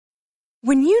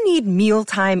When you need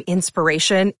mealtime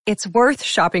inspiration, it's worth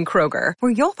shopping Kroger,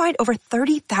 where you'll find over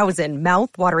 30,000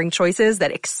 mouth-watering choices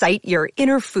that excite your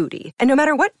inner foodie. And no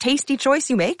matter what tasty choice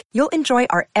you make, you'll enjoy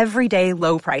our everyday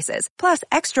low prices, plus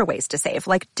extra ways to save,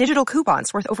 like digital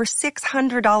coupons worth over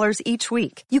 $600 each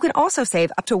week. You can also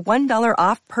save up to $1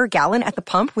 off per gallon at the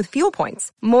pump with fuel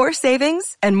points. More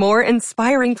savings and more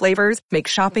inspiring flavors make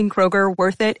shopping Kroger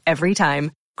worth it every time.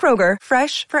 Kroger,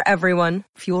 fresh for everyone.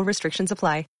 Fuel restrictions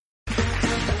apply.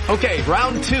 Okay,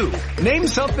 round two. Name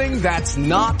something that's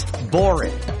not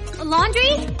boring. A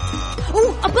laundry?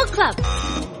 Ooh, a book club.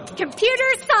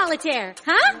 Computer solitaire,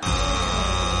 huh?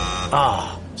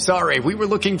 Ah, sorry, we were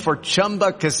looking for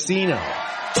Chumba Casino.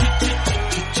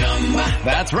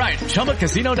 That's right,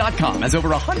 ChumbaCasino.com has over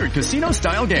 100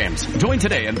 casino-style games. Join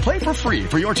today and play for free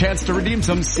for your chance to redeem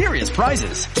some serious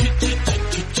prizes.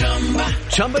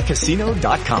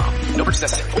 ChumbaCasino.com. No purchase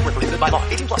necessary. Void where prohibited by law.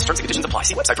 18 plus terms and conditions apply.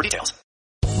 See website for details.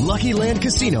 Lucky Land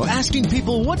Casino, asking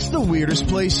people, what's the weirdest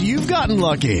place you've gotten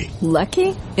lucky?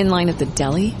 Lucky? In line at the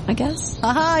deli, I guess?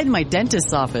 Aha, in my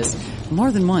dentist's office.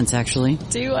 More than once, actually.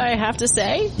 Do I have to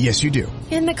say? Yes, you do.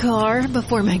 In the car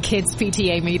before my kids'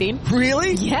 PTA meeting.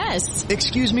 Really? Yes.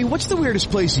 Excuse me, what's the weirdest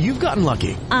place you've gotten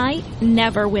lucky? I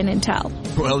never win and tell.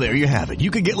 Well, there you have it. You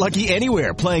can get lucky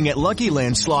anywhere, playing at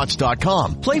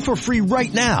LuckyLandSlots.com. Play for free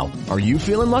right now. Are you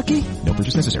feeling lucky? No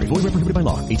purchase necessary. Void where prohibited by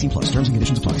law. 18 plus. Terms and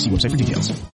conditions apply. See website for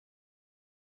details.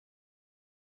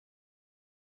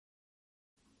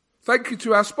 Thank you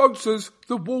to our sponsors,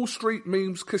 the Wall Street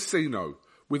Memes Casino,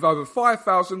 with over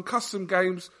 5,000 custom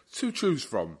games to choose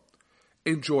from.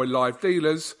 Enjoy live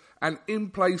dealers and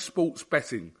in-play sports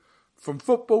betting, from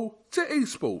football to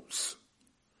esports.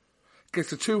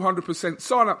 Get a 200%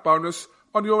 sign-up bonus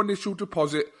on your initial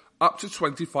deposit up to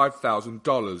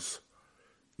 $25,000.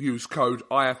 Use code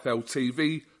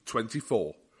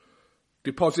IFLTV24.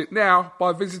 Deposit now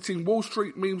by visiting Wall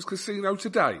Street Memes Casino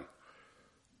today.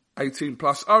 18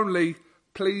 plus only.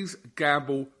 Please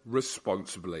gamble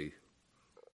responsibly.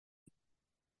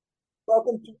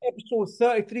 Welcome to episode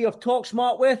 33 of Talk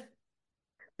Smart with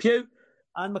PUGH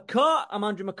and McCART. I'm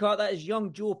Andrew McCART. That is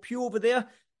young Joe Pugh over there.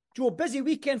 Joe, busy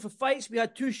weekend for fights. We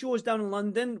had two shows down in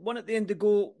London, one at the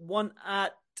Indigo, one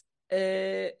at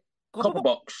Copperbox.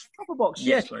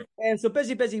 Yes. So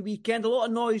busy weekend. A lot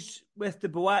of noise with the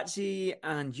BUATSI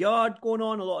and YARDE going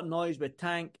on. A lot of noise with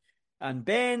Tank and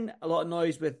BENN. A lot of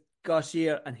noise with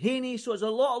Garcia and Haney. So there's a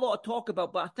lot of talk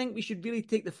about, but I think we should really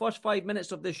take the first 5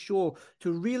 minutes of this show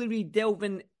to really delve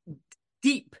in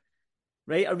deep,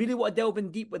 right? I really want to delve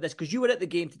in deep with this because you were at the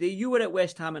game today. You were at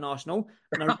West Ham and Arsenal.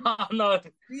 And I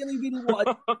really want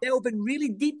to delve in really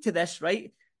deep to this,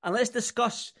 right? And let's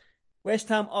discuss West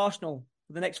Ham Arsenal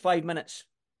for the next 5 minutes.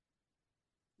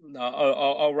 No,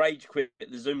 I'll rage quit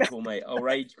the Zoom call, mate. I'll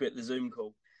rage quit the Zoom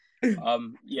call.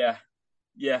 Yeah.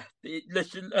 Let's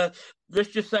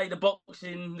just say the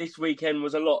boxing this weekend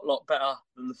was a lot better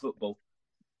than the football.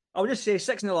 I'll just say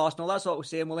 6-0 Arsenal. That's what we'll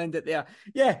say, and we'll end it there.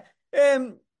 Yeah.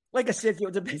 Like I said, it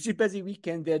was a busy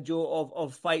weekend there, Joe,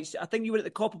 of fights. I think you were at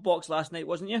the Copperbox last night,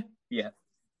 wasn't you? Yeah,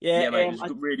 mate. It was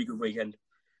a really good weekend.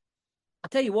 I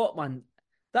tell you what, man.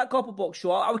 That Copperbox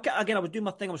show, I was doing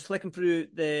my thing. I was flicking through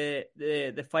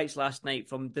the fights last night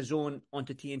from DAZN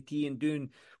onto TNT and doing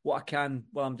what I can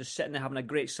while I'm just sitting there having a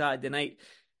great Saturday night.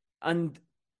 And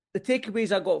the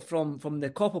takeaways I got from the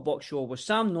Copperbox show was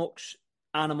Sam Noakes,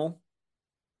 animal.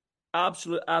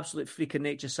 Absolute freak of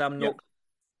nature, Sam Noakes.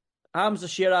 Hamza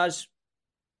Shiraz,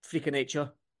 freak of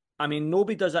nature. I mean,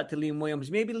 nobody does that to Liam Williams.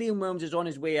 Maybe Liam Williams is on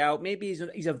his way out. Maybe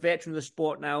he's a veteran of the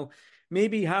sport now.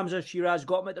 Maybe Hamza Shiraz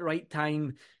got him at the right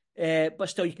time. But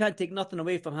still, you can't take nothing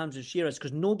away from Hamza Shiraz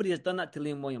because nobody has done that to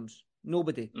Liam Williams.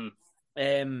 Nobody.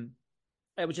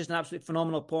 It was just an absolutely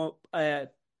phenomenal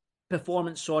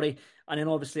performance, And then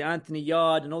obviously Anthony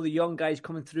Yarde and all the young guys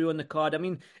coming through on the card. I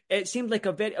mean, it seemed like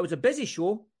it was a busy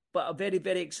show, but a very,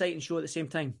 very exciting show at the same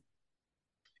time.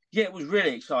 Yeah, it was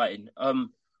really exciting.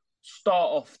 Start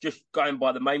off just going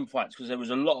by the main fights because there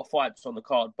was a lot of fights on the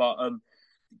card, but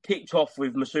kicked off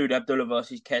with Masood Abdullah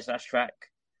versus Kes Ashfaq.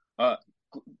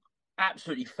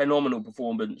 Absolutely phenomenal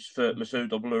performance for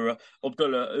Masood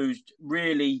Abdullah, who's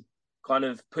really kind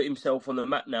of put himself on the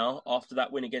map now after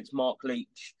that win against Mark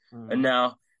Leach, and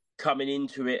now coming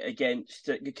into it against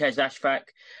Kes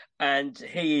Ashfaq. And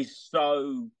he is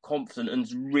so confident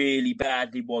and really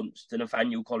badly wants the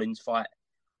Nathaniel Collins fight.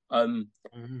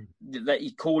 That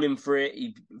he's calling for it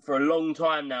for a long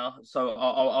time now. So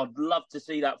I'd love to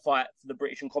see that fight for the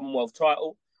British and Commonwealth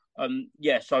title.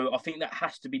 So I think that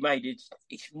has to be made. It's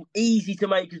easy to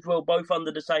make as well, both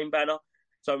under the same banner.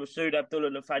 So Masood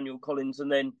Abdullah, Nathaniel Collins,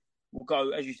 and then we'll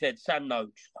go, as you said, Sam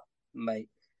Noakes, mate.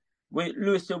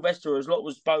 Lewis Sylvester, as a lot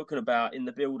was spoken about in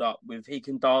the build-up with he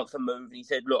can dance and move, and he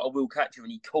said, "Look, I will catch you,"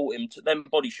 and he caught him to them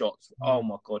body shots. Oh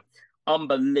my God,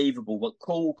 unbelievable! But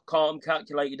cool, calm,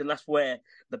 calculated, and that's where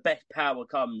the best power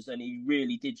comes. And he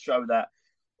really did show that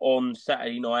on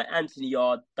Saturday night. Anthony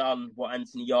Yarde done what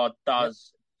Anthony Yarde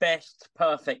does best,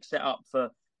 perfect setup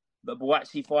for the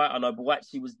BUATSI fight. I know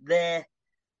BUATSI was there.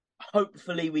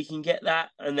 Hopefully, we can get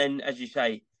that. And then, as you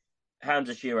say,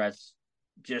 Hamza Shiraz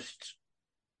just.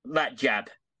 That jab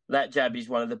is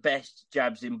one of the best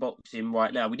jabs in boxing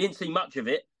right now. We didn't see much of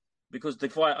it because the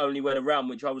fight only went around,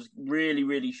 which I was really,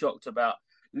 really shocked about.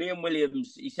 Liam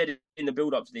Williams, he said in the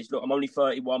build-up to this, look, I'm only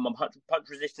 31, my punch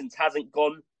resistance hasn't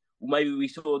gone. Well, maybe we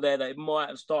saw there that it might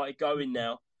have started going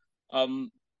now.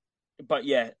 But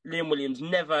yeah, Liam Williams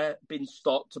never been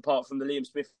stopped apart from the Liam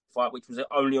Smith fight, which was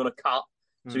only on a cut.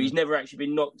 So he's never actually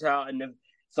been knocked out.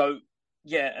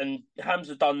 Yeah, and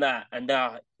Hamza done that, and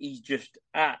now he's just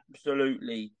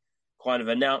absolutely kind of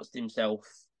announced himself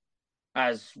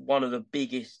as one of the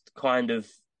biggest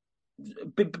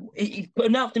he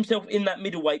announced himself in that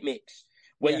middleweight mix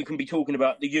where you can be talking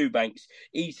about the Eubanks.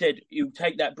 He said he'll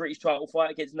take that British title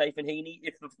fight against Nathan Heaney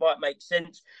if the fight makes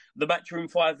sense. The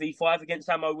Matchroom 5v5 against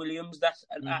Ammo Williams, that's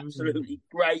an absolutely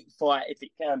great fight if it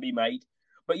can be made.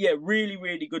 But yeah, really,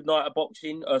 really good night of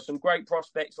boxing. Some great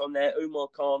prospects on there. Umar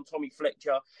Khan, Tommy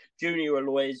Fletcher, Junior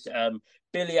Alois,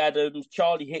 Billy Adams,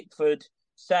 Charlie Hickford,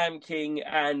 Sam King,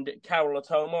 and Carol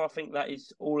Atoma. I think that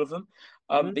is all of them.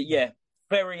 But yeah,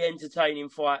 very entertaining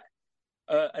fight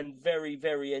and very,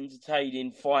 very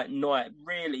entertaining fight night.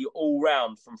 Really all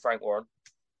round from Frank Warren.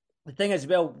 The thing is,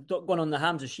 well, going on the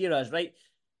Hamza Shiraz, right?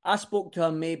 I spoke to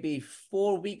him maybe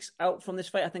 4 weeks out from this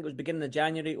fight. I think it was beginning of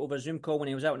January over a Zoom call when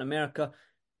he was out in America.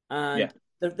 And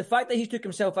the fact that he took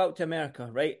himself out to America,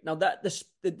 right? Now, that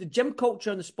the gym culture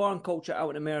and the sparring culture out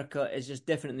in America is just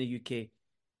different in the UK.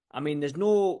 I mean, there's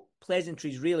no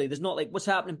pleasantries, really. There's not like, what's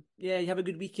happening? Yeah, you have a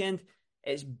good weekend?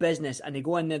 It's business. And they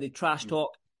go in there, they trash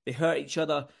talk, they hurt each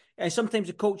other. And sometimes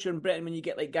the culture in Britain, when you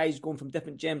get like guys going from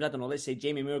different gyms, I don't know, let's say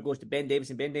Jamie Moore goes to Ben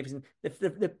Davison,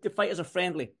 the fighters are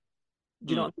friendly.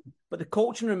 Do you know what I mean? But the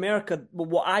culture in America, well,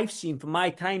 what I've seen from my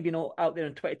time, out there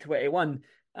in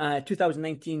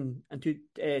 2019 and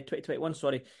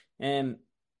 2021,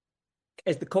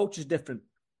 is the culture's different.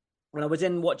 When I was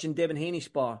in watching Devin Haney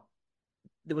spar,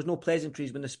 there was no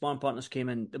pleasantries when the sparring partners came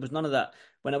in. There was none of that.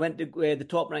 When I went to the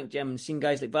top-ranked gym and seen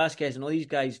guys like Vasquez and all these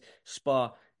guys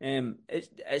spar,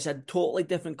 it's a totally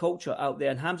different culture out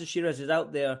there. And Hamza Shiraz is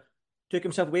out there, took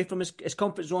himself away from his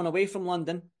comfort zone, away from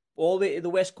London, all the way to the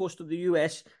west coast of the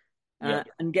US,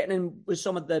 and getting in with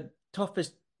some of the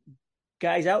toughest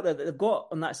guys out there that they've got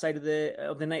on that side of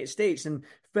the United States. And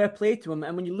fair play to him.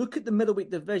 And when you look at the middleweight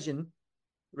division,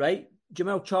 right,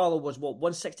 Jamel Charlo was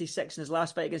 166 in his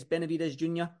last fight against Benavidez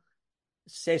Jr.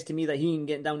 Says to me that he ain't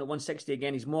getting down to 160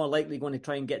 again. He's more likely going to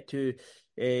try and get to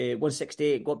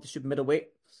 168, go up to super middleweight.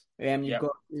 You've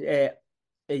got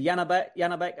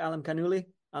Yanabek Alam Kanuli,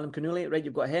 right?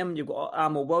 You've got him. You've got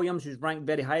Amo Williams, who's ranked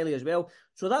very highly as well.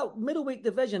 So that middleweight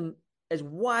division is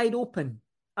wide open.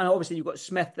 And obviously you've got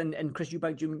Smith and Chris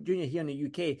Eubank Jr. here in the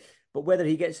UK. But whether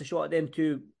he gets a shot at them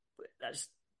too, that's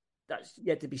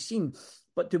yet to be seen.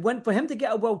 But for him to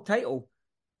get a world title,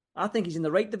 I think he's in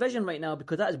the right division right now,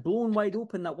 because that is blown wide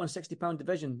open, that 160-pound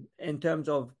division, in terms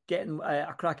of getting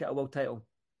a crack at a world title.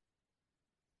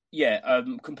 Yeah,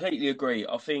 completely agree.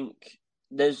 I think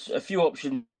there's a few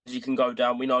options you can go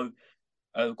down. We know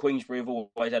Queensbury have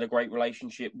always had a great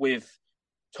relationship with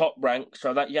Top Rank,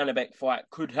 so that Yanabek fight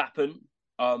could happen.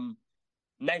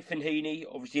 Nathan Heaney,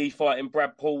 obviously he's fighting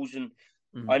Brad Pauls, and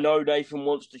I know Nathan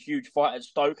wants the huge fight at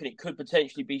Stoke, and it could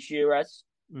potentially be Shiraz.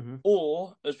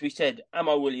 Or, as we said,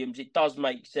 Amo Williams. It does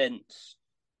make sense,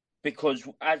 because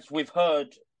as we've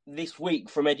heard this week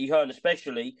from Eddie Hearn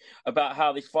especially, about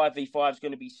how this 5v5 is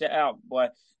going to be set out by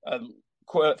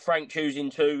Frank choosing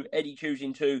two, Eddie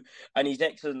choosing two, and His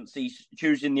Excellency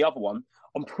choosing the other one,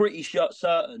 I'm pretty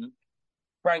certain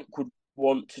Frank would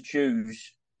want to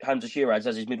choose Hamza Shiraz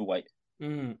as his middleweight.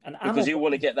 Because he'll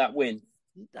want to get that win.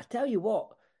 I tell you what,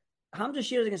 Hamza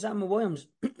Shiraz against Amo Williams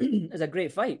is a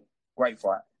great fight. Great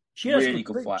fight. Really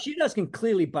good fight. Shiraz can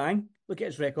clearly bang. Look at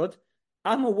his record.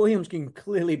 Amo Williams can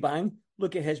clearly bang.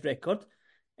 Look at his record.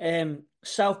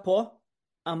 Southpaw,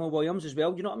 Amo Williams as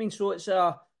well. You know what I mean? So it's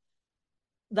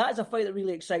that is a fight that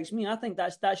really excites me. I think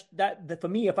that's for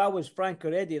me. If I was Frank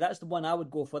or Eddie, that's the one I would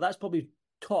go for. That's probably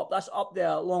top. That's up there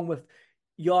along with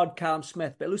Yarde, Callum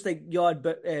Smith. But it looks like Yarde,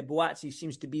 BUATSI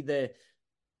seems to be the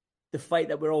fight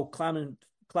that we're all clamoring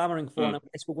for. And I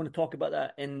guess we're going to talk about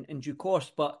that in due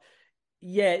course. But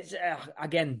yeah, it's,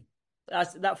 again,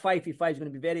 that 5v5 is going to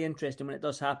be very interesting when it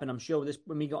does happen. I'm sure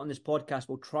when we get on this podcast,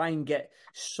 we'll try and get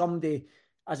somebody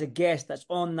as a guest that's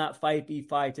on that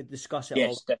 5v5 to discuss it all.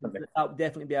 Yes, definitely. That would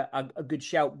definitely be a good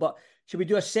shout. But should we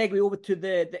do a segue over to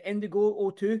the Indigo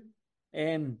O2?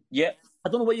 Yeah. I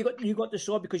don't know what you got to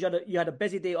saw, because you had a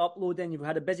busy day uploading. You've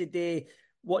had a busy day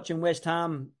watching West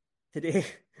Ham today.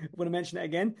 I'm going to mention it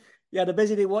again. You had a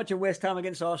busy day watching West Ham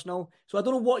against Arsenal. So I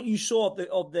don't know what you saw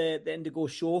of the Indigo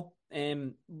show.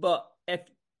 But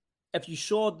if you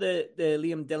saw the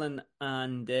Liam Dillon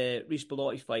and Reece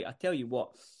Bellotti fight, I tell you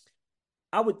what,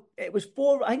 I think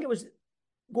it was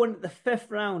going to the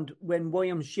 5th round when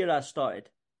Williams Shiraz started,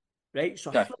 right?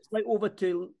 So I flipped right over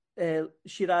to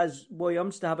Shiraz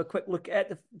Williams to have a quick look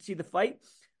at see the fight.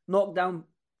 Knockdown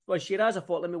was Shiraz. I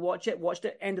thought, let me watch it. Watched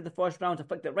it. End of the 1st round. I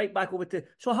flicked it right back over to.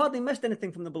 So I hardly missed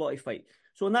anything from the Bellotti fight.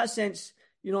 So in that sense,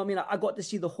 you know what I mean? I got to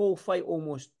see the whole fight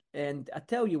almost. And I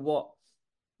tell you what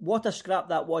a scrap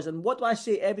that was. And what do I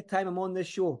say every time I'm on this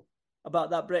show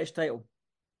about that British title?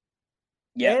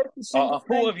 Yeah, I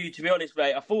thought of you, to be honest,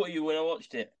 mate. I thought of you when I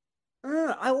watched it.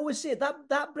 I always say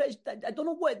that British. I don't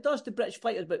know what it does to British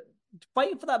fighters, but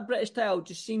fighting for that British title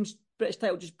just seems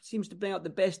to bring out the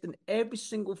best in every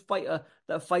single fighter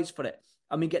that fights for it,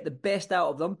 and we get the best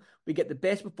out of them. We get the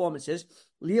best performances.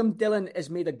 Liam Dillon is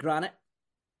made of granite.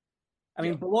 I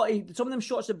mean, Bellotti. Some of them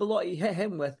shots that Bellotti hit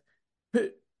him with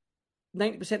put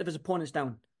 90% of his opponents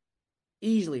down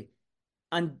easily.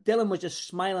 And Dillon was just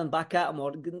smiling back at him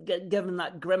or giving him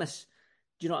that grimace.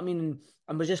 Do you know what I mean?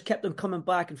 And we just kept on coming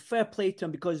back. And fair play to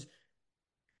him, because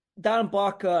Darren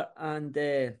Barker and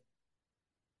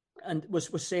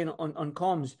was saying on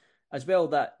comms as well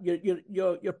that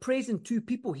you're praising two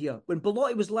people here. When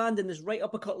Bellotti was landing this right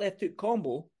uppercut left hook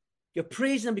combo, you're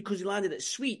praising him because he landed it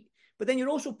sweet. But then you're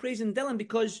also praising Dillon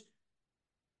because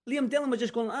Liam Dillon was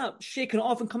just going shaking it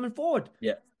off and coming forward.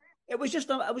 Yeah. It was just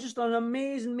an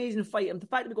amazing fight. And the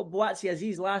fact that we got BUATSI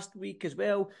Aziz last week as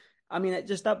well. I mean,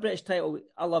 that British title,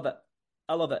 I love it.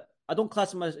 I don't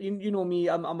class him as, you know me,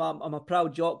 I'm a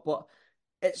proud jock, but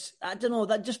I don't know,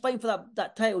 that just fighting for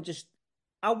that title,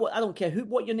 I don't care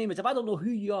what your name is. If I don't know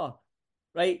who you are,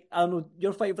 right? I don't know,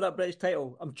 you're fighting for that British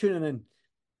title, I'm tuning in.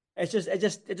 It just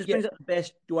brings out the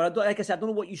best. Like I said, I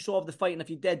don't know what you saw of the fight, and if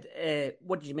you did,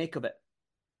 what did you make of it?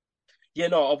 Yeah,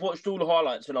 no, I've watched all the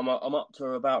highlights, and I'm up to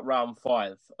about round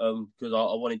 5 because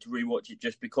I wanted to rewatch it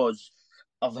just because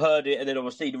I've heard it, and then I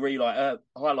see the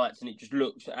highlights, and it just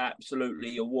looks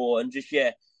absolutely a war. And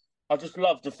I just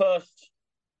loved the first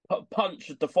punch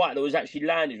of the fight that was actually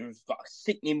landed. It was like a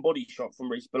sickening body shot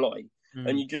from Reece Bellotti,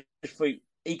 and you just think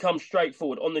he comes straight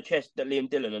forward on the chest at Liam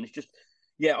Dillon, and it's just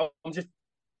I'm just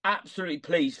absolutely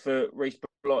pleased for Reece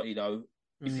Bellotti though.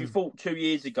 If you thought 2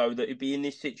 years ago that he'd be in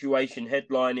this situation,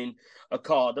 headlining a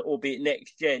card, albeit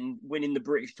next gen, winning the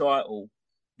British title,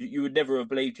 you would never have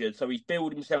believed it. So he's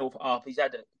built himself up. He's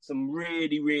had some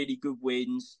really, really good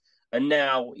wins. And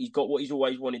now he's got what he's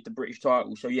always wanted, the British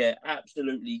title. So, yeah,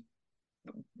 absolutely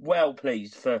well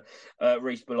pleased for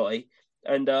Reece Bellotti.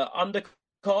 And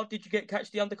undercard, did you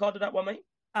catch the undercard of that one, mate?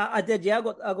 I did, yeah. I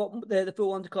got the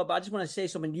full undercard, but I just want to say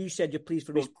something. You said you're pleased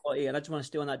for Reece Bellotti, and I just want to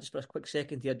stay on that just for a quick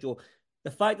second here, Joe. The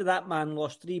fact that man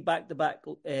lost 3 back-to-back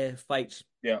fights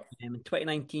in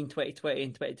 2019, 2020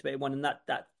 and 2021, and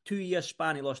that 2-year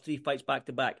span, he lost 3 fights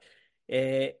back-to-back.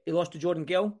 He lost to Jordan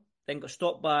Gill, then got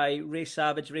stopped by Ray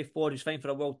Ford, who's fighting for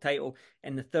a world title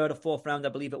in the 3rd or 4th round, I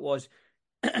believe it was.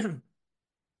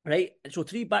 Right? So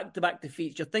 3 back-to-back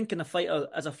defeats. You're thinking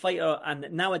as a fighter, and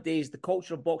nowadays, the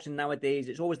culture of boxing nowadays,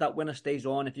 it's always that winner stays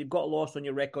on. If you've got a loss on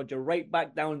your record, you're right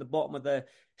back down at the bottom of the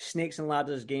snakes and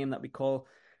ladders game that we call,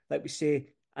 like we say.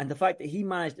 And the fact that he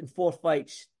managed in 4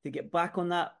 fights to get back on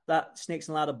that snakes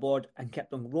and ladder board and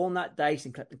kept on rolling that dice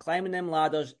and kept on climbing them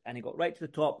ladders, and he got right to the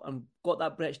top and got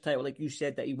that British title, like you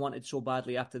said, that he wanted so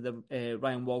badly after the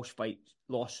Ryan Walsh fight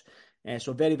loss.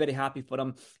 So very, very happy for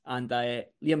him. And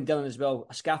Liam Dillon as well,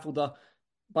 a scaffolder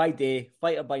by day,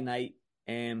 fighter by night.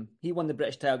 He won the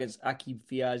British title against Aqib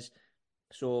Fiaz.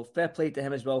 So fair play to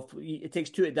him as well. It takes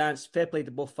 2 to dance. Fair play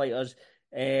to both fighters.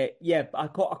 I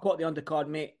caught the undercard,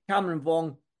 mate. Cameron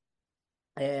Vaughn,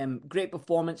 great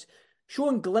performance,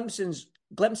 showing glimpses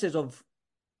of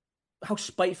how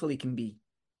spiteful he can be.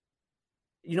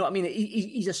 You know what I mean?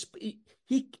 If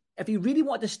he really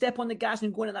wanted to step on the gas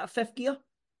and go into that 5th gear,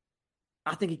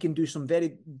 I think he can do some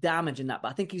very damage in that. But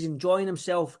I think he's enjoying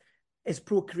himself, his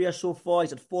pro career so far.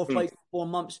 He's had 4 fights in 4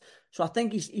 months. So I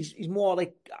think he's more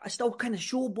like, still kind of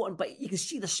showboating, but you can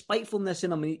see the spitefulness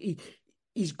in him.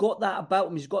 He's got that about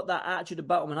him. He's got that attitude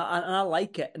about him, and I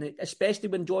like it. And especially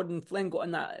when Jordan Flynn got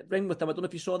in that ring with him. I don't know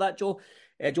if you saw that, Joe.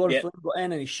 Jordan Flynn got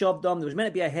in and he shoved him. There was meant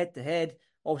to be a head-to-head.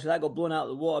 Obviously, that got blown out of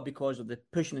the water because of the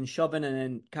pushing and shoving, and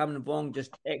then Cameron Vaughn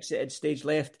just exited stage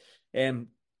left.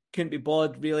 Couldn't be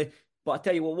bothered, really. But I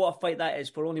tell you what a fight that is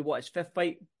for only, his fifth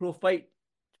pro fight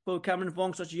for Cameron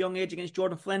Vaughn, such a young age against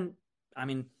Jordan Flynn. I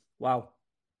mean, wow.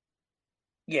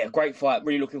 Yeah, great fight.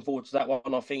 Really looking forward to that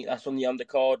one. I think that's on the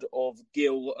undercard of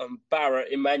Gill and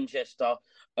Barrett in Manchester.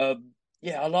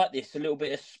 Yeah, I like this. A little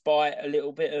bit of spite, a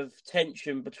little bit of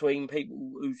tension between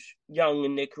people who's young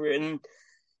in their career. And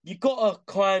you've got to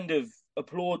kind of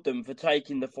applaud them for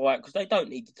taking the fight, because they don't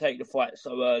need to take the fight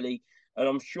so early. And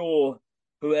I'm sure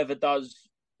whoever does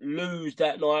lose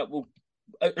that night will,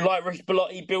 like Rich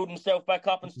Bellotti, build himself back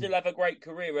up and still have a great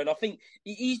career. And I think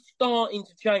he's starting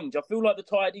to change. I feel like the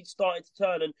tide is starting to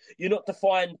turn, and you're not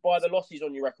defined by the losses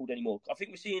on your record anymore. I think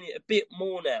we're seeing it a bit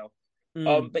more now.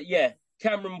 But yeah,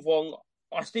 Cameron Vaughn,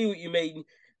 I see what you mean.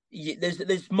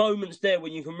 There's moments there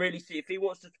when you can really see if he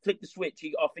wants to flick the switch,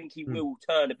 I think he will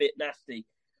turn a bit nasty.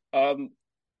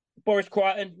 Boris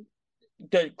Crichton,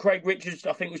 Craig Richards,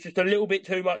 I think was just a little bit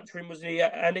too much for him, wasn't he,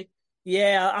 Andy?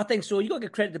 Yeah, I think so. You got to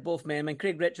give credit to both men. I mean,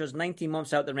 Craig Richards, 19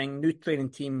 months out the ring, new training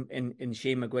team in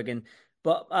Shane McGuigan.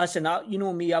 But listen, you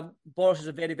know me, Boris is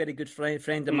a very, very good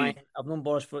friend of mine. I've known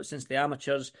Boris since the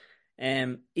amateurs.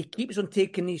 He keeps on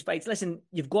taking these fights. Listen,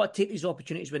 you've got to take these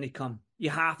opportunities when they come.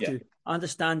 You have to. I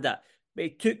understand that. But he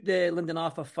took the Lyndon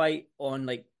Arthur fight on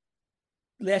like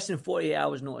less than 48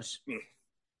 hours notice. Do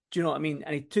you know what I mean?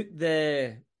 And he took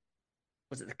the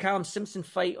Callum Simpson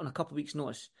fight on a couple of weeks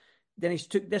notice. Then he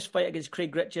took this fight against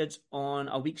Craig Richards on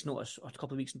a week's notice, or a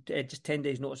couple of weeks, just 10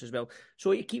 days notice as well. So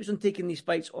he keeps on taking these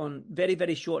fights on very,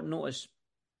 very short notice.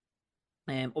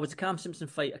 Or was the Cam Simpson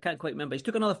fight? I can't quite remember. He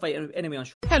took another fight anyway on.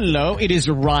 Hello, it is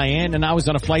Ryan, and I was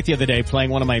on a flight the other day playing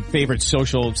one of my favorite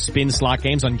social spin slot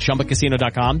games on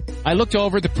ChumbaCasino.com. I looked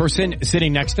over at the person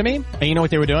sitting next to me, and you know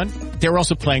what they were doing? They were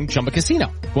also playing Chumba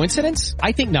Casino. Coincidence?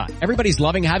 I think not. Everybody's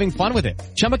loving having fun with it.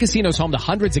 Chumba Casino is home to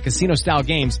hundreds of casino-style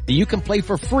games that you can play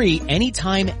for free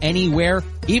anytime, anywhere,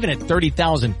 even at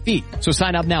 30,000 feet. So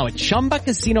sign up now at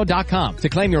ChumbaCasino.com to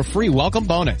claim your free welcome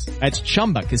bonus. That's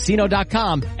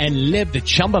ChumbaCasino.com and live the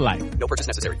Chumba life. No purchase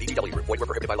necessary. VGW. Void were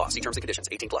prohibited by law. See terms and conditions.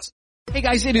 18+. Hey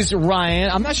guys, it is Ryan.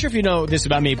 I'm not sure if you know this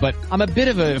about me, but I'm a bit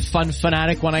of a fun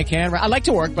fanatic when I can. I like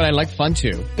to work, but I like fun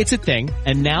too. It's a thing.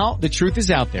 And now the truth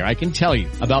is out there. I can tell you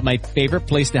about my favorite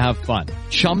place to have fun.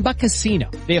 Chumba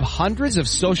Casino. They have hundreds of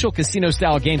social casino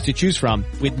style games to choose from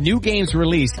with new games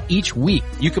released each week.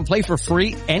 You can play for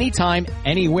free anytime,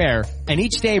 anywhere. And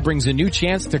each day brings a new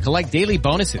chance to collect daily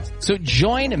bonuses. So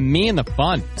join me in the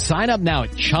fun. Sign up now at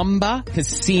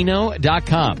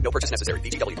ChumbaCasino.com. No purchase necessary.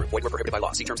 VGW. Void were prohibited by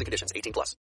law. See terms and conditions.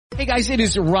 18+. Hey guys, it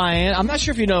is Ryan. I'm not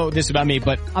sure if you know this about me,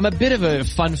 but I'm a bit of a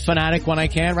fun fanatic when I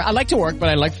can. I like to work, but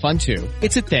I like fun too.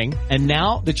 It's a thing. And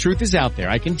now the truth is out there.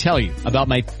 I can tell you about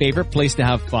my favorite place to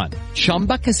have fun.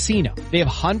 Chumba Casino. They have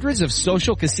hundreds of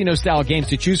social casino style games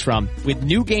to choose from with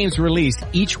new games released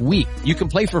each week. You can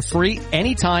play for free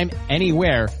anytime,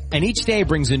 anywhere. And each day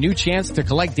brings a new chance to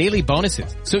collect daily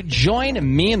bonuses. So join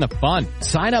me in the fun.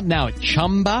 Sign up now at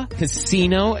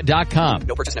ChumbaCasino.com.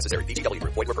 No purchase necessary. VGW.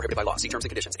 Void were prohibited by law. See terms and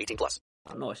conditions. 18+.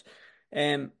 Nice.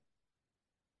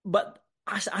 But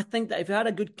I think that if he had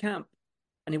a good camp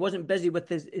and he wasn't busy with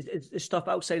his stuff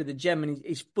outside of the gym and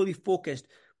he's fully focused,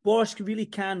 Boris really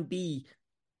can be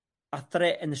a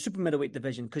threat in the super middleweight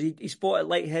division, because he's fought at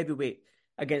light heavyweight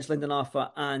against Lyndon Arthur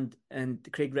and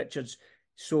Craig Richards.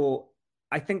 So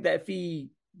I think that if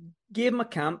he gave him a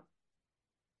camp,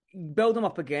 build him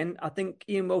up again, I think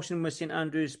Ian Wilson with St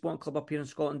Andrews Sporting Club up here in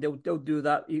Scotland, they'll do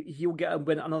that. He'll get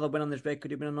another win on his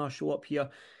record. He'll win another show up here.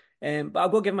 But I'll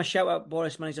go give him a shout out,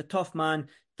 Boris, man. He's a tough man.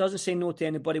 Doesn't say no to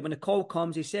anybody. When the call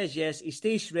comes, he says yes. He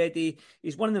stays ready.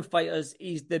 He's one of them fighters.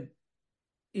 He's the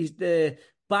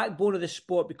backbone of the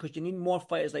sport, because you need more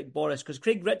fighters like Boris, because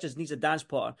Craig Richards needs a dance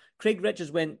partner. Craig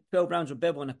Richards went 12 rounds with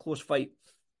Bivol in a close fight.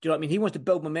 Do you know what I mean? He wants to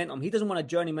build momentum. He doesn't want a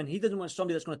journeyman. He doesn't want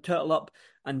somebody that's going to turtle up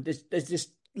and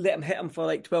just let him hit him for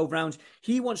like 12 rounds.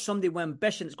 He wants somebody with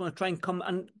ambition that's going to try and come.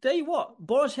 And tell you what,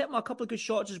 Boris hit him a couple of good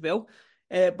shots as well.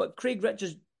 But Craig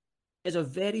Richards is a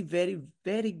very, very,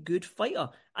 very good fighter.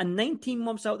 And 19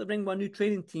 months out the ring with a new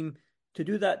training team to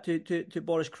do that to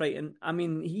Boris Crichton. I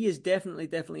mean, he is definitely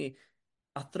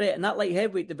a threat in that light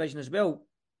heavyweight division as well.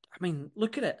 I mean,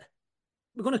 look at it.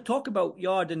 We're going to talk about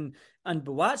Yarde and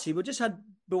BUATSI. We just had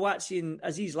BUATSI and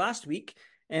Aziz last week.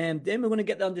 And then we're going to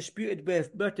get the undisputed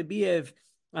with Bertabiev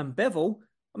and Bivol.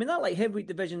 I mean, that light heavyweight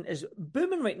division is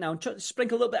booming right now. And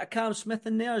sprinkle a little bit of Callum Smith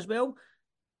in there as well.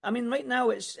 I mean, right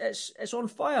now it's on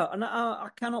fire. And I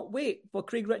cannot wait for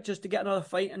Craig Richards to get another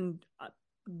fight and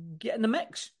get in the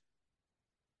mix.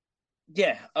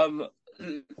 Yeah,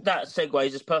 that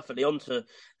segues us perfectly onto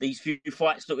these few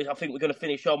fights that I think we're going to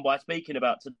finish on by speaking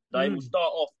about today. We'll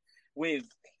start off with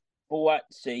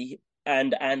BUATSI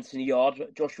and Anthony Yarde.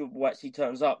 Joshua BUATSI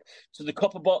turns up to the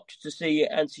copper box to see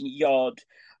Anthony Yarde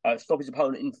stop his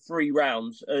opponent in 3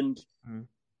 rounds. And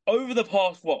over the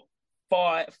past,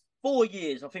 4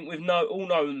 years, I think we've all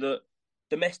known that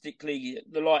domestically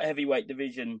the light heavyweight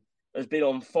division has been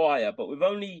on fire, but we've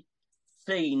only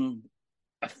seen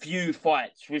a few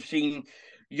fights. We've seen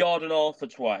Yarde and Arthur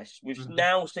twice. We've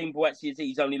now seen BUATSI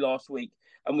Aziz only last week,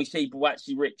 and we see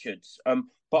BUATSI Richards.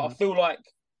 But I feel like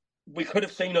we could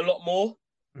have seen a lot more,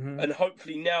 and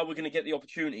hopefully now we're going to get the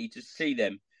opportunity to see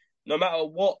them. No matter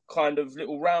what kind of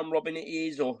little round robin it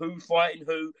is, or who's fighting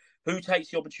who takes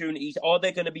the opportunities, are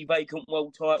there going to be vacant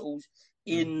world titles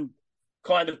in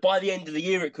kind of by the end of the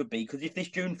year? It could be, because if this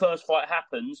June 1st fight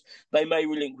happens, they may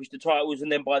relinquish the titles,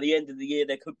 and then by the end of the year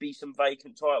there could be some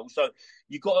vacant titles. So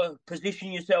you've got to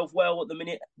position yourself well at the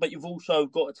minute, but you've also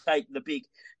got to take the big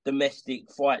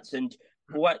domestic fights, and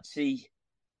BUATSI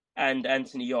and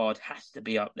Anthony Yarde has to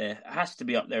be up there. It has to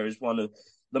be up there as one of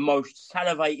the most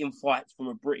salivating fights from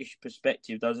a British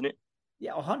perspective, doesn't it?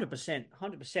 Yeah, 100%,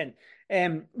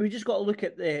 100%. We just got to look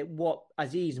at what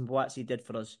Aziz and BUATSI did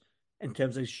for us in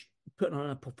terms of putting on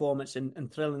a performance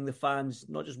and thrilling the fans,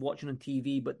 not just watching on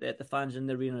TV, but the fans in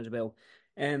the arena as well.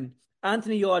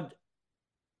 Anthony Yarde,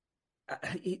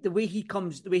 the way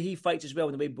he fights as well,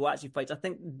 and the way BUATSI fights, I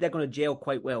think they're going to gel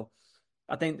quite well.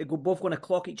 I think they're both going to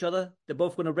clock each other. They're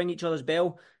both going to ring each other's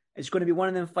bell. It's going to be one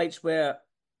of them fights where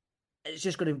it's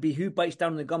just going to be who bites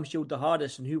down on the gum shield the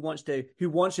hardest and who wants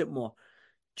it more.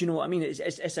 Do you know what I mean?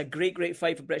 It's a great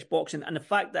fight for British boxing, and the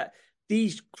fact that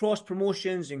these cross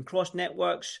promotions and cross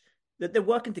networks, that they're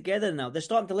working together now. They're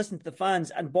starting to listen to the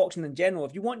fans and boxing in general.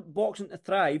 If you want boxing to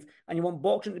thrive and you want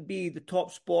boxing to be the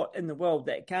top sport in the world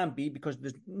that it can be, because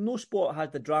there's no sport has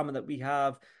the drama that we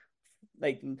have,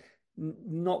 like the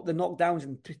knockdowns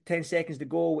in 10 seconds to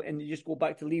go, and you just go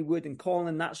back to Lee Wood and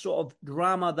Colin, that sort of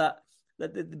drama that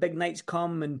the big nights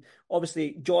come, and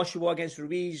obviously Joshua against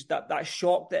Ruiz, that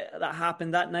shock that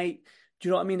happened that night. Do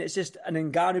you know what I mean? It's just an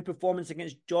Ngannou performance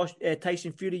against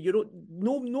Tyson Fury.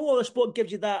 No other sport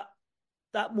gives you that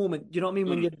moment. Do you know what I mean?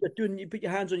 When you put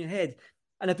your hands on your head.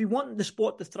 And if you want the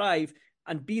sport to thrive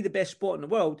and be the best sport in the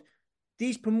world,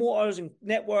 these promoters and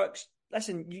networks,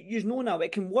 listen, you know now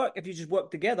it can work if you just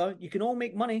work together. You can all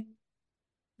make money. Do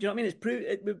you know what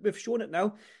I mean? We've shown it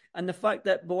now. And the fact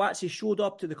that BUATSI showed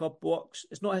up to the club box,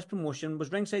 it's not his promotion,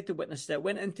 was ringside to witness it,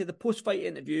 went into the post-fight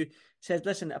interview, said,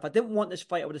 listen, if I didn't want this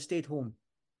fight, I would have stayed home.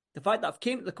 The fact that I've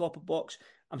came to the copper box,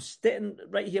 I'm sitting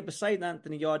right here beside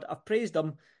Anthony Yarde, I've praised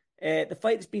him. The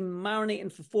fight's been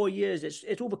marinating for 4 years. It's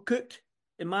overcooked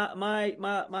in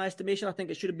my estimation. I think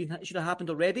it should have happened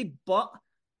already, but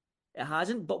it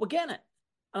hasn't. But we're getting it,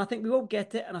 and I think we will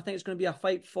get it. And I think it's going to be a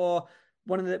fight for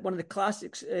one of the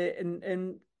classics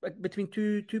in between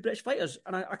two British fighters,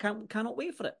 and I cannot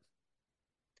wait for it.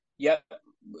 Yeah,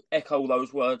 echo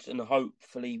those words, and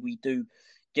hopefully we do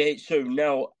get it soon.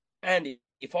 Now, Andy,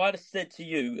 if I had said to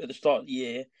you at the start of the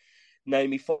year,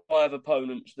 name me 5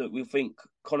 opponents that we think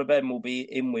Conor Benn will be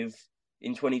in with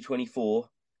in 2024,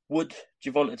 would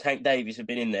Gervonta Tank Davies have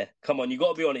been in there? Come on, you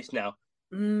got to be honest now.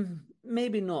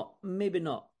 Maybe not.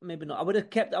 I would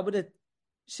have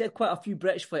said quite a few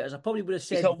British fighters. I probably would have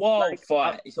said it's a wild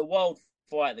fight. It's a wild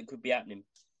fight that could be happening.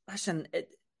 Listen,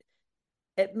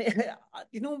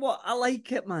 you know what? I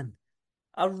like it, man.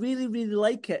 I really, really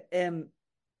like it.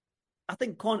 I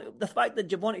think the fact that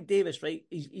Gervonta Davis, right,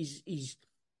 he's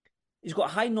got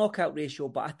a high knockout ratio,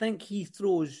 but I think he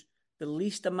throws the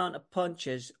least amount of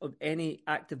punches of any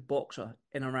active boxer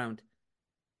in a round.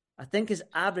 I think his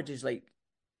average is like,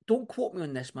 don't quote me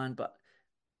on this, man, but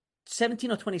 17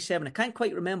 or 27. I can't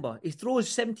quite remember. He throws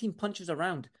 17 punches a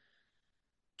round.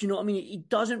 Do you know what I mean? He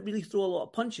doesn't really throw a lot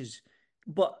of punches,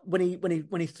 but when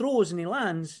he throws and he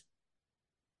lands,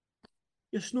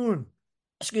 you're snoring.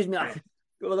 Excuse me, I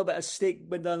got a little bit of steak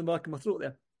went down the back of my throat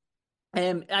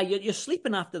there. You're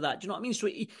sleeping after that. Do you know what I mean? So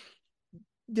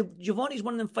Gervonta's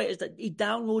one of them fighters that he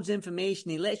downloads information.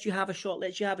 He lets you have a shot.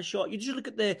 You just look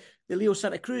at the Leo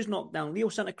Santa Cruz knockdown. Leo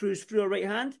Santa Cruz threw a right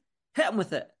hand, hit him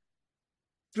with it.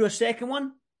 Threw a second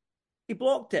one, he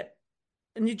blocked it.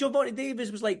 And Gervonta Davis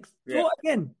was like, throw it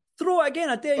again,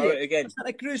 I dare you. Throw it again.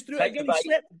 Santa Cruz threw it again, he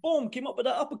slipped, boom, came up with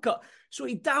that uppercut. So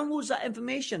he downloads that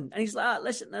information, and he's like,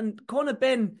 listen, and Conor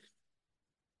Benn,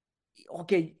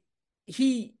 okay,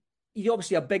 he's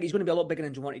obviously he's going to be a lot bigger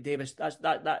than Gervonta Davis.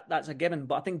 That's a given.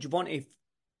 But I think Gervonta,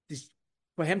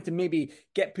 for him to maybe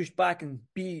get pushed back and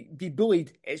be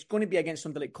bullied, it's going to be against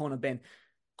somebody like Conor Benn.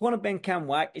 Conor Benn can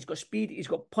whack. He's got speed. He's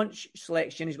got punch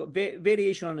selection. He's got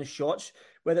variation on his shots,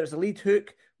 whether it's a lead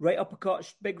hook, right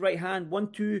uppercut, big right hand,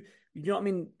 1-2. You know what I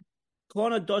mean?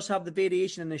 Conor does have the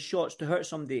variation in his shots to hurt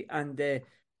somebody. And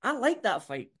I like that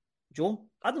fight, Joe.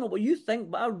 I don't know what you think,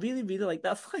 but I really, really like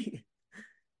that fight.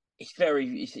 It's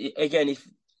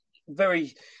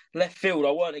very left field.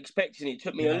 I weren't expecting it. It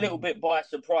took me a little bit by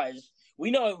surprise.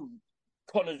 We know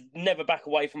Conor's never back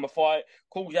away from a fight,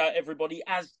 calls out everybody,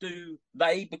 as do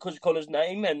they, because of Conor's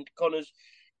name, and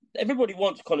everybody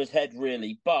wants Conor's head,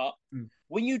 really. But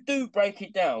when you do break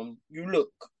it down, you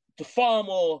look to far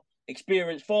more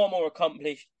experienced, far more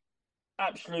accomplished,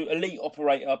 absolute elite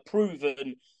operator,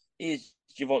 proven, is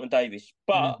Gervonta Davis.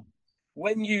 But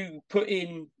when you put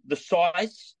in the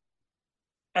size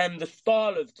and the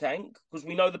style of Tank, because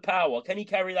we know the power, can he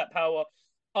carry that power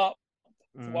up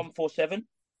to 147?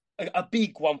 A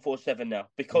big 147 now,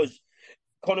 because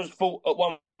Conor's fought at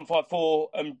 154,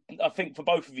 and I think for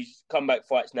both of his comeback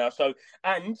fights now. So,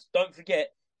 and don't forget,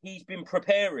 he's been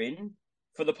preparing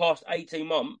for the past 18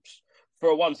 months for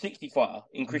a 160 fighter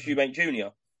in Chris Eubank Jr.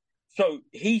 So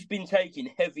he's been taking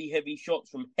heavy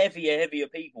shots from heavier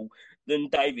people than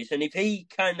Davis. And if he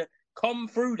can come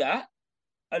through that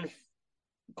and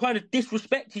kind of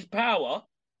disrespect his power,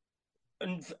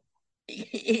 and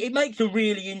it makes a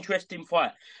really interesting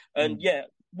fight. And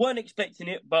weren't expecting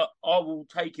it, but I will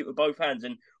take it with both hands.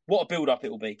 And what a build-up it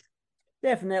will be.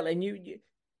 Definitely. And you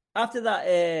after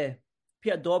that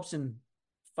Peter Dobson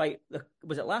fight,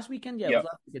 was it last weekend? Yeah, it was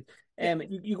last weekend.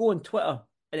 You go on Twitter,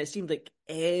 and it seemed like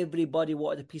everybody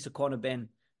wanted a piece of Conor Benn.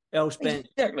 Errol Spence,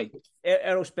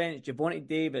 Gervonta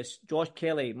Davis, Josh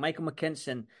Kelly, Michael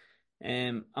McKinson.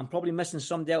 I'm probably missing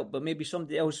somebody else, but maybe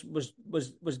somebody else was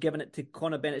giving it to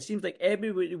Conor Benn. It seems like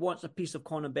everybody wants a piece of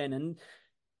Conor Benn. And,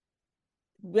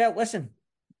 well, listen,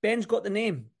 Ben's got the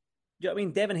name. Do you know what I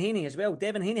mean? Devin Haney as well.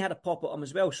 Devin Haney had a pop at him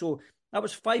as well. So that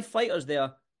was 5 fighters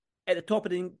there at the top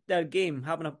of their game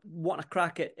wanting a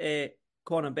crack at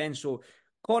Conor Benn. So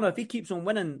Conor, if he keeps on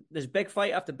winning, there's big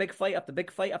fight after big fight after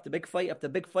big fight after big fight after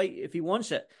big fight if he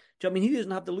wants it. Do you know what I mean? He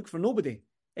doesn't have to look for nobody.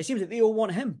 It seems like they all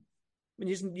want him. I mean,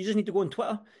 you just need to go on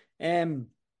Twitter.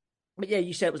 But yeah,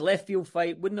 you said it was a left field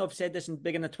fight. Wouldn't have said this in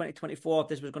beginning of 2024 if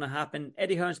this was going to happen.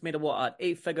 Eddie Hearn's made an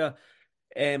 8-figure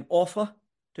offer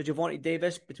to Gervonta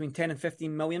Davis between 10 and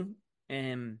 15 million.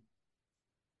 I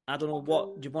don't know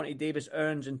what Gervonta Davis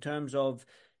earns in terms of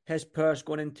his purse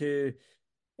going into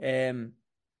his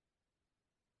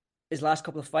last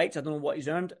couple of fights. I don't know what he's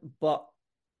earned, but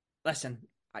listen,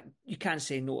 you can't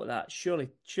say no to that.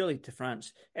 Surely to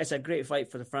France. It's a great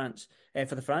fight for the fans.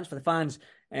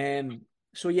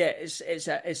 So yeah, it's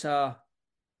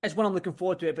one I'm looking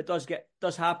forward to if it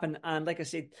does happen. And like I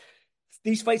said,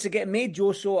 these fights are getting made,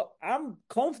 Joe. So I'm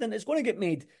confident it's going to get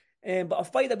made. But a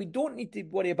fight that we don't need to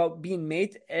worry about being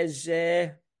made is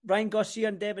Ryan Garcia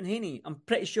and Devin Haney. I'm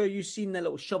pretty sure you've seen the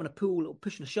little shove in a pool, little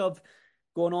push and a shove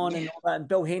going on and all that, and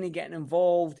Bill Haney getting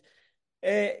involved.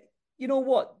 You know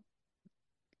what?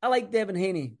 I like Devin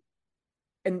Haney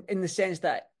in the sense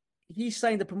that he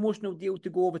signed a promotional deal to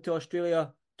go over to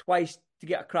Australia twice to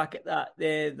get a crack at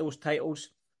those titles.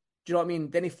 Do you know what I mean?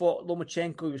 Then he fought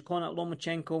Lomachenko. He was calling out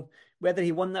Lomachenko. Whether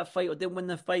he won that fight or didn't win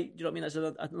the fight, do you know what I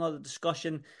mean? That's another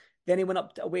discussion. Then he went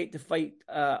up to a weight to fight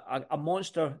a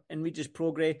monster in Regis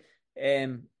Prograis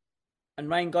and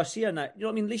Ryan Garcia. Now, you know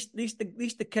what I mean? At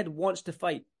least the kid wants to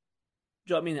fight. Do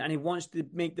you know what I mean? And he wants to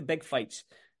make the big fights.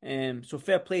 So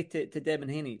fair play to Devin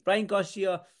Haney. Ryan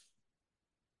Garcia,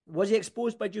 was he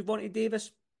exposed by Gervonta Davis?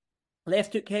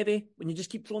 Left hook heavy, when you just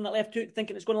keep throwing that left hook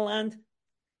thinking it's going to land.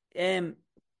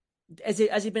 Has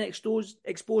he been exposed?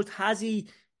 Has he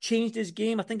changed his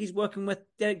game? I think he's working with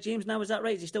Derek James now. Is that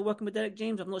right? Is he still working with Derek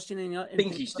James? I've not seen any. I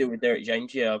think he's still with Derek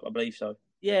James. Yeah, I believe so.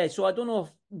 Yeah, so I don't know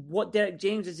what Derek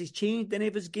James has. He's changed any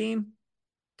of his game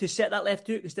to set that left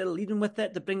hook instead of leading with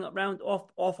it, to bring it round off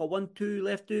a 1-2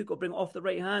 left hook or bring it off the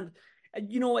right hand.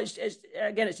 And, you know, it's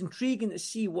intriguing to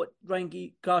see what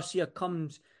Ryan Garcia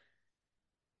comes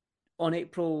on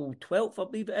April 12th, I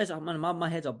believe it is. Man, my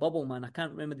head's a bubble, man. I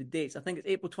can't remember the dates. I think it's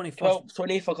April 21st. 12th,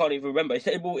 20th, I can't even remember. It's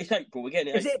April. We're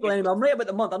getting it. It's April anyway. I'm right about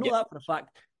the month. I know that for a fact.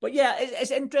 But yeah,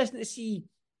 it's interesting to see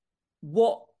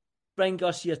what Ryan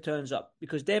Garcia turns up,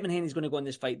 because Devin Haney's going to go in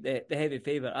this fight, the heavy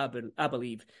favourite, I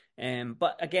believe.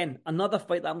 But again, another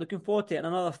fight that I'm looking forward to, and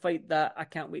another fight that I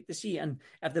can't wait to see. And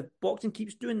if the boxing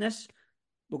keeps doing this,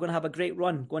 we're going to have a great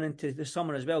run going into the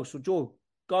summer as well. So, Joe,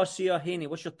 Garcia, Haney,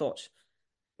 what's your thoughts?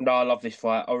 No, I love this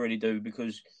fight. I really do,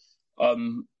 because,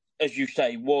 as you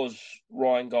say, was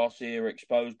Ryan Garcia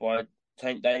exposed by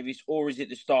Tank Davis, or is it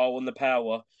the style and the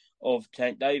power of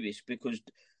Tank Davis? Because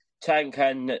Tank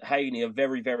and Haney are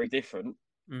very, very different.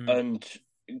 And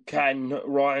can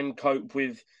Ryan cope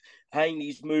with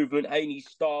Haney's movement, Haney's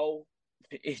style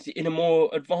in a more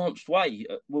advanced way?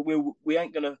 We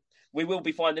will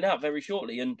be finding out very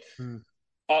shortly. And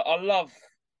I love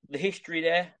the history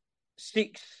there.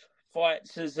 6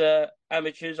 fights as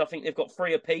amateurs. I think they've got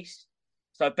 3 apiece.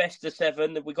 So best of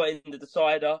 7. We got in the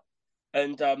decider.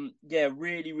 And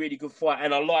really, really good fight.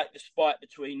 And I like the spite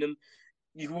between them.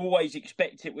 You always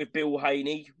expect it with Bill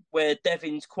Haney, where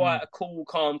Devin's quite a cool,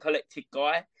 calm, collected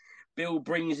guy. Bill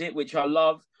brings it, which I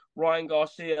love. Ryan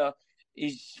Garcia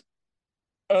is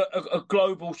a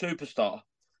global superstar.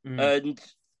 And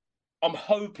I'm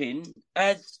hoping,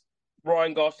 as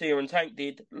Ryan Garcia and Tank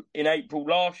did in April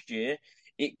last year,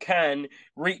 it can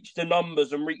reach the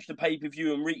numbers and reach the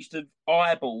pay-per-view and reach the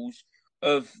eyeballs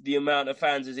of the amount of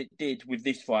fans as it did with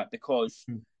this fight, because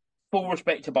full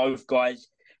respect to both guys.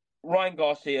 Ryan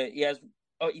Garcia, he has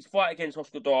his fight against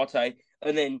Oscar Duarte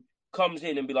and then comes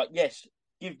in and be like, yes,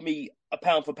 give me a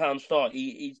pound-for-pound start.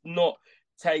 He's not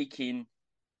taking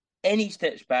any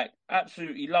steps back.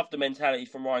 Absolutely love the mentality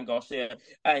from Ryan Garcia.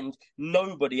 And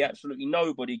absolutely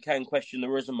nobody can question the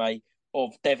resume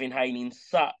of Devin Haney in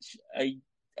such a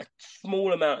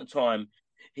small amount of time.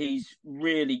 He's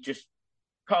really just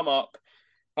come up.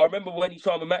 I remember when he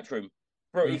signed with Matchroom,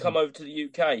 he come over to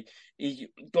the UK. He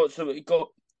got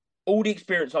all the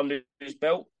experience under his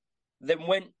belt, then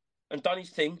went and done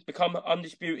his thing, become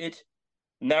undisputed,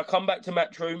 now come back to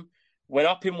Matchroom, went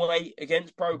up in weight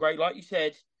against Pro Grade, like you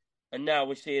said, and now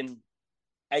we're seeing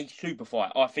a super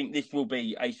fight. I think this will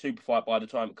be a super fight by the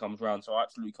time it comes around, so I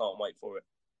absolutely can't wait for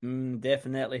it.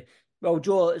 Definitely. Well,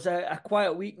 Joel, it's a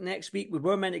quiet week next week. We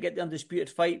were meant to get the undisputed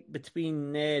fight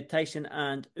between Tyson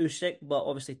and Usyk, but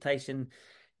obviously Tyson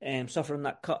suffering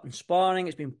that cut in sparring.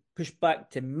 It's been pushed back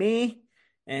to May.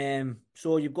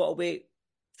 So you've got to wait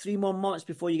 3 more months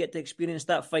before you get to experience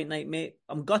that fight night, mate.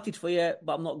 I'm gutted for you,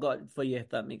 but I'm not gutted for you, if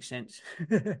that makes sense.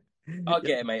 I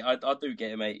get it, mate. I do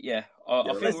get it, mate. Yeah. I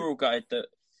think we're all gutted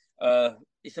that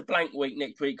it's a blank week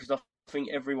next week, because I think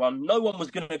no one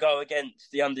was going to go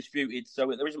against the undisputed, so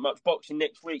there isn't much boxing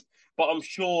next week. But I'm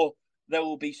sure there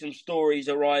will be some stories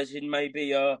arising.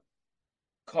 Maybe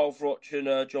Carl Froch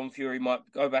and John Fury might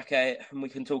go back at it, and we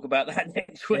can talk about that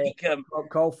next week.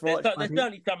 Carl Froch, there's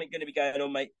certainly something going to be going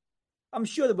on, mate. I'm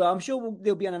sure there will. I'm sure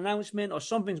there'll be an announcement or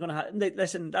something's going to happen.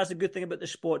 Listen, that's a good thing about the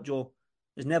sport, Joe.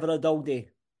 There's never a dull day.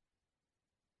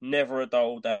 Never a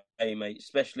dull day, mate,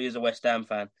 especially as a West Ham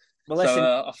fan. Well, listen,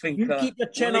 so, I think you keep your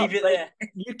chin up. Right?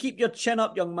 You keep your chin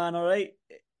up, young man, all right?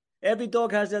 Every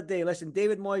dog has their day. Listen,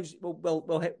 David Moyes will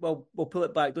pull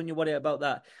it back. Don't you worry about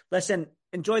that. Listen,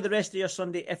 enjoy the rest of your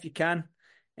Sunday if you can.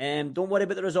 Don't worry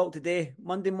about the result today.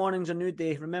 Monday morning's a new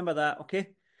day. Remember that, okay?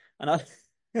 And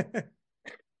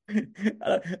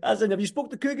as in, have you spoke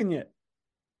to Coogan yet?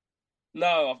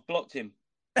 No, I've blocked him.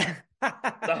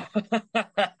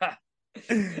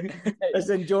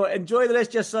 Listen, Joe, enjoy the rest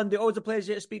of your Sunday. Always a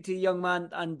pleasure to speak to you, young man,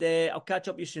 and I'll catch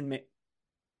up with you soon, mate.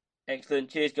 Excellent.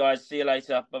 Cheers, guys. See you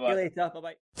later. Bye-bye. See you later.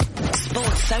 Bye-bye.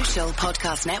 Sports Social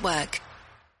Podcast Network.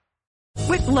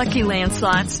 With Lucky Land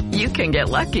Slots, you can get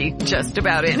lucky just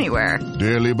about anywhere.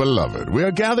 Dearly beloved, we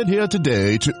are gathered here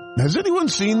today to... Has anyone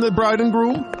seen the bride and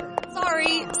groom?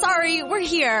 Sorry, we're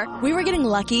here. We were getting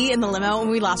lucky in the limo and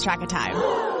we lost track of time.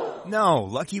 No,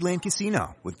 Lucky Land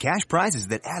Casino, with cash prizes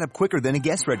that add up quicker than a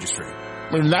guest registry.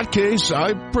 In that case,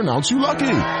 I pronounce you lucky.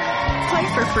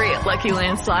 Play for free at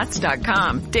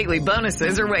LuckyLandSlots.com. Daily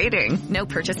bonuses are waiting. No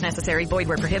purchase necessary. Void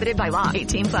where prohibited by law.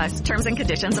 18+. Terms and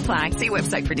conditions apply. See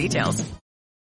website for details.